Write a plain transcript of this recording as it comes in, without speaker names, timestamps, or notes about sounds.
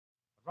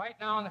Right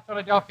now in the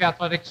Philadelphia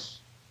Athletics,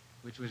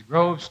 which was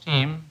Grove's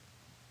team,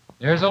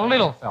 there's a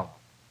little fellow,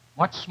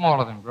 much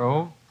smaller than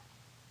Grove,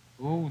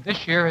 who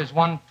this year has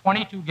won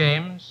 22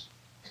 games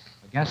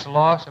against a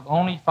loss of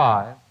only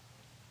 5.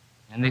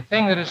 And the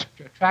thing that has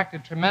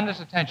attracted tremendous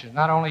attention is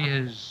not only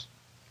his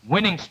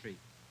winning streak,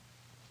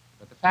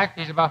 but the fact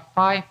that he's about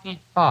 5'5".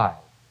 And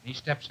he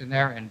steps in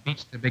there and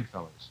beats the big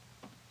fellas.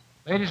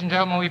 Ladies and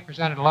gentlemen, we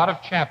presented a lot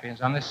of champions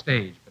on this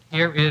stage, but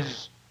here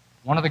is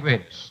one of the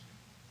greatest,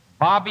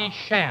 Bobby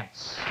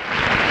Shantz.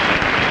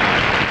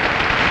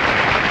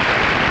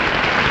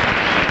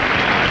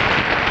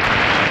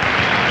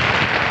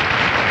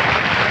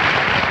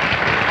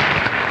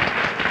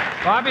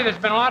 Bobby, there's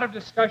been a lot of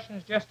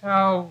discussions just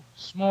how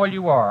small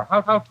you are.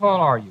 How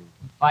tall are you?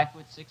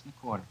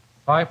 5'6¼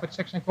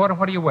 5'6¼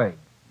 What do you weigh?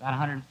 About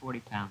 140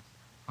 pounds.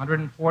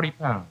 140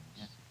 pounds.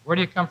 Yes. Where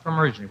do you come from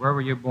originally? Where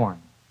were you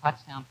born?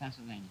 Pottstown,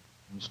 Pennsylvania.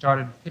 You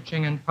started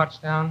pitching in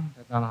Pottstown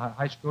on a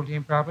high school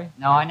team, probably?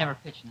 No, I never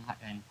pitched in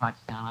Pottstown.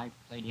 I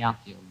played the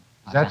outfield.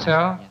 Is that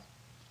so? Yes.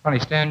 Funny,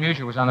 Stan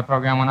Musial was on the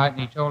program one night, and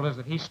he told us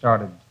that he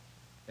started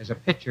as a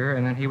pitcher,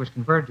 and then he was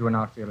converted to an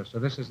outfielder. So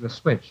this is the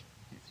switch.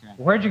 That's right.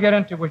 Where'd you get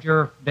into? Was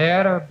your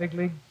dad a big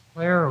league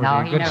player, or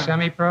was he a good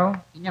semi-pro?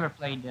 He never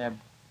played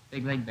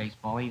big league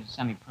baseball. He was a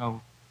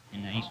semi-pro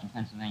in Eastern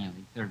Pennsylvania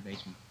League, third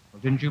baseman.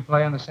 Well, didn't you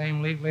play in the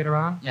same league later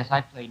on? Yes,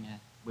 I played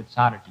with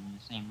Soderton in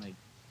the same league.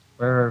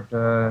 Where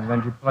then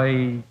did you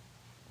play,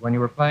 when you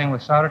were playing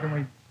with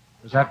Soderton,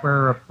 was that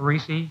where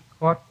Parisi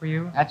caught for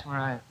you? That's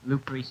where Lou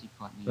Parisi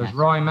caught me, Because yes.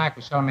 Roy Mack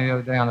was telling me the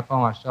other day on the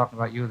phone, I was talking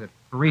about you, that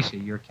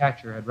Parisi, your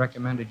catcher, had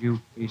recommended you,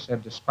 he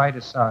said, despite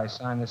his size,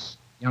 sign this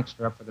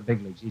youngster up for the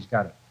big leagues. He's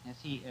got it. Yes,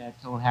 he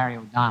told Harry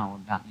O'Donnell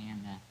about me, and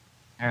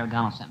Harry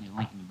O'Donnell sent me to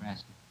Lincoln,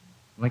 Nebraska.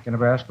 Lincoln,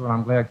 Nebraska. Well,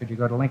 I'm glad. Could you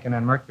go to Lincoln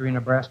and Mercury,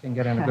 Nebraska, and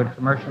get in a good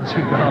commercial as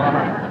you go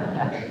along?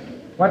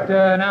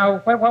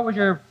 What was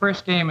your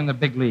first game in the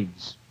big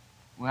leagues?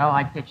 Well,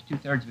 I pitched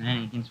 2/3 of an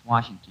inning against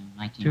Washington in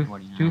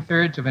 1949.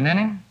 2/3 of an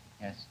inning?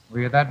 Yes. Were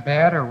you that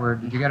bad, or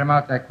did you get him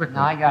out that quickly?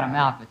 No, I got him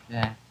out, but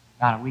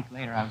about a week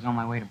later, I was on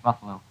my way to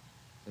Buffalo.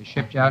 They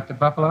shipped you out to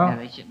Buffalo? Yeah,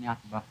 they shipped me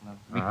out to Buffalo.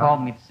 They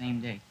recalled me the same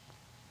day.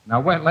 Now,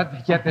 wait, let me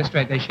get this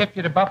straight. They shipped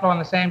you to Buffalo on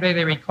the same day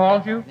they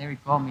recalled you? They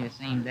recalled me the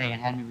same day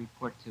and had me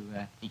report to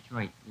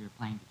Detroit. We were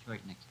playing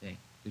Detroit next day.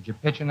 Did you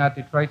pitch in that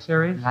Detroit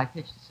series? I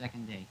pitched the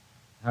second day.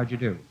 How'd you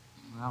do?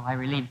 Well, I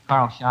relieved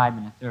Carl Scheib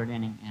in the third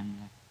inning,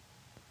 and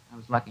I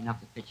was lucky enough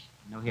to pitch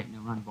no hit, no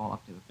run ball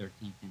up to the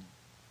 13th inning.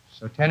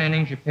 So 10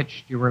 innings you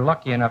pitched, you were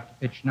lucky enough to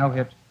pitch no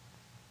hit,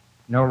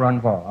 no run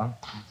ball, huh?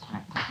 That's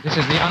right. This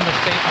is the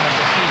understatement of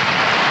the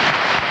season.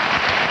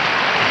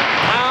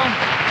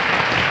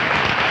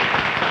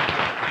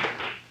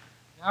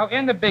 Now,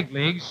 in the big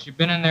leagues, you've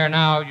been in there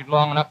now, you're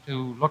long enough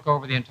to look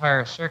over the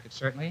entire circuit,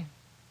 certainly.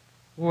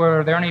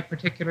 Were there any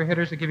particular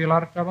hitters that give you a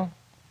lot of trouble?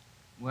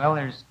 Well,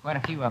 there's quite a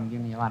few of them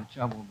giving me a lot of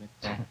trouble,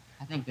 but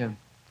I think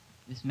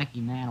this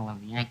Mickey Mantle of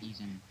the Yankees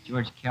and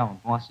George Kell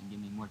of Boston give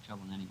me more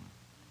trouble than anyone.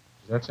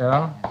 Is that so?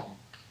 That's it.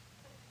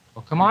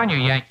 Well, come on, you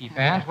Yankee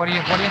fans. What do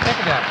you think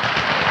of that?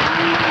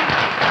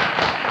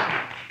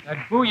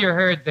 That boo you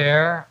heard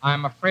there,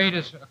 I'm afraid,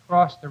 is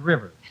across the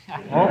river.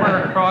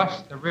 Over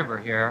across the river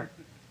here,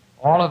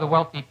 all of the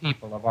wealthy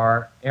people of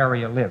our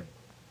area live.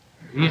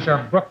 These are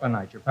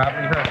Brooklynites. You've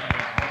probably heard of them.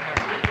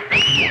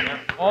 They're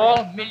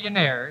all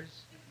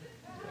millionaires,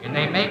 and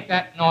they make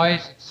that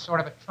noise. It's sort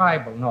of a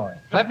tribal noise.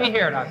 Let me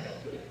hear it out there.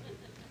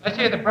 Let's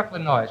hear the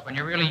Brooklyn noise when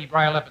you really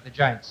rile up at the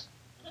Giants.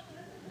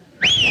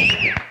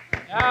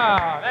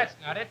 No, that's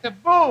not it. The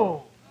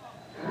boo.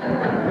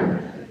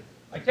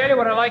 I tell you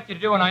what I'd like you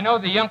to do, and I know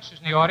the youngsters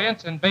in the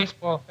audience and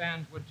baseball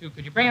fans would too.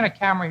 Could you bring in a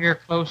camera here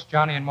close,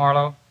 Johnny and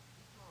Marlowe?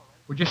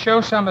 Would you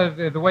show some of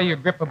the way you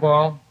grip a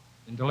ball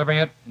in delivering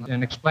it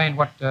and explain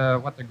what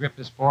the grip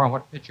is for and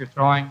what pitch you're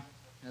throwing?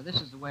 Now, this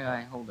is the way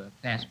I hold a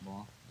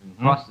fastball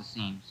across the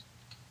seams.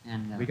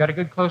 And we got a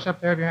good close-up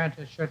there of your hand?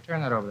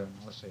 Turn that over there.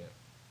 Let's see it.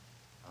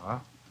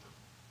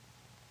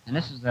 And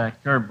this is the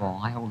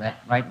curveball. I hold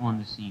that right on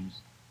the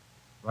seams.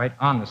 Right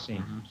on the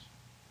seams.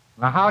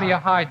 Now, how do you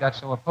hide that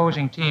so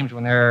opposing teams,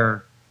 when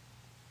they're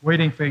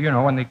waiting for,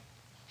 when the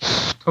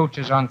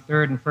coaches on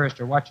third and first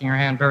are watching your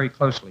hand very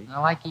closely?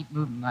 Well, I keep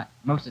moving.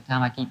 Most of the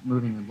time, I keep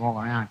moving the ball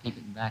around and keep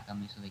it in back of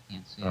me so they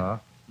can't see it.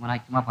 When I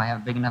come up, I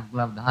have a big enough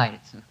glove to hide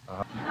it. So.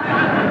 They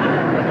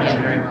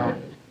can't very well.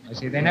 I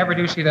see. They never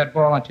do see that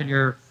ball until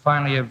you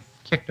finally have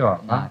kicked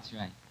off. No, that's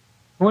right.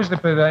 Who was I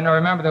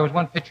remember there was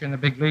one pitcher in the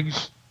big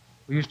leagues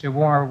who used to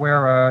wear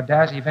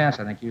Dazzy Vance,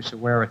 I think, used to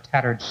wear a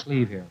tattered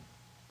sleeve here.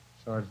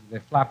 So the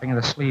flapping of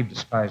the sleeve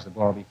disguised the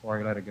ball before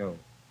he let it go.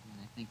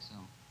 Yeah, I think so.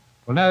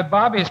 Well, now,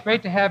 Bobby, it's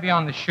great to have you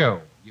on the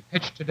show. You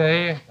pitched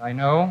today, I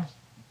know.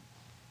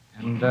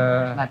 And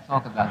let's not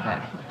talk about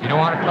that. You don't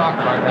want to talk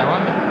about that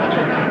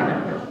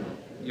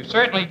one? You've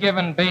certainly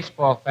given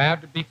baseball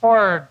fans.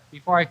 Before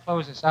I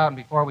close this out and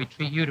before we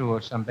treat you to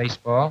some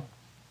baseball,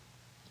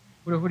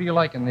 who do you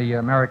like in the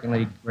American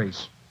League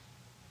race?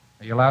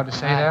 Are you allowed to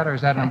say that, or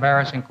is that an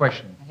embarrassing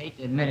question? I hate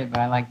to admit it, but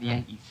I like the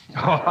Yankees.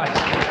 Oh, I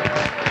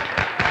see.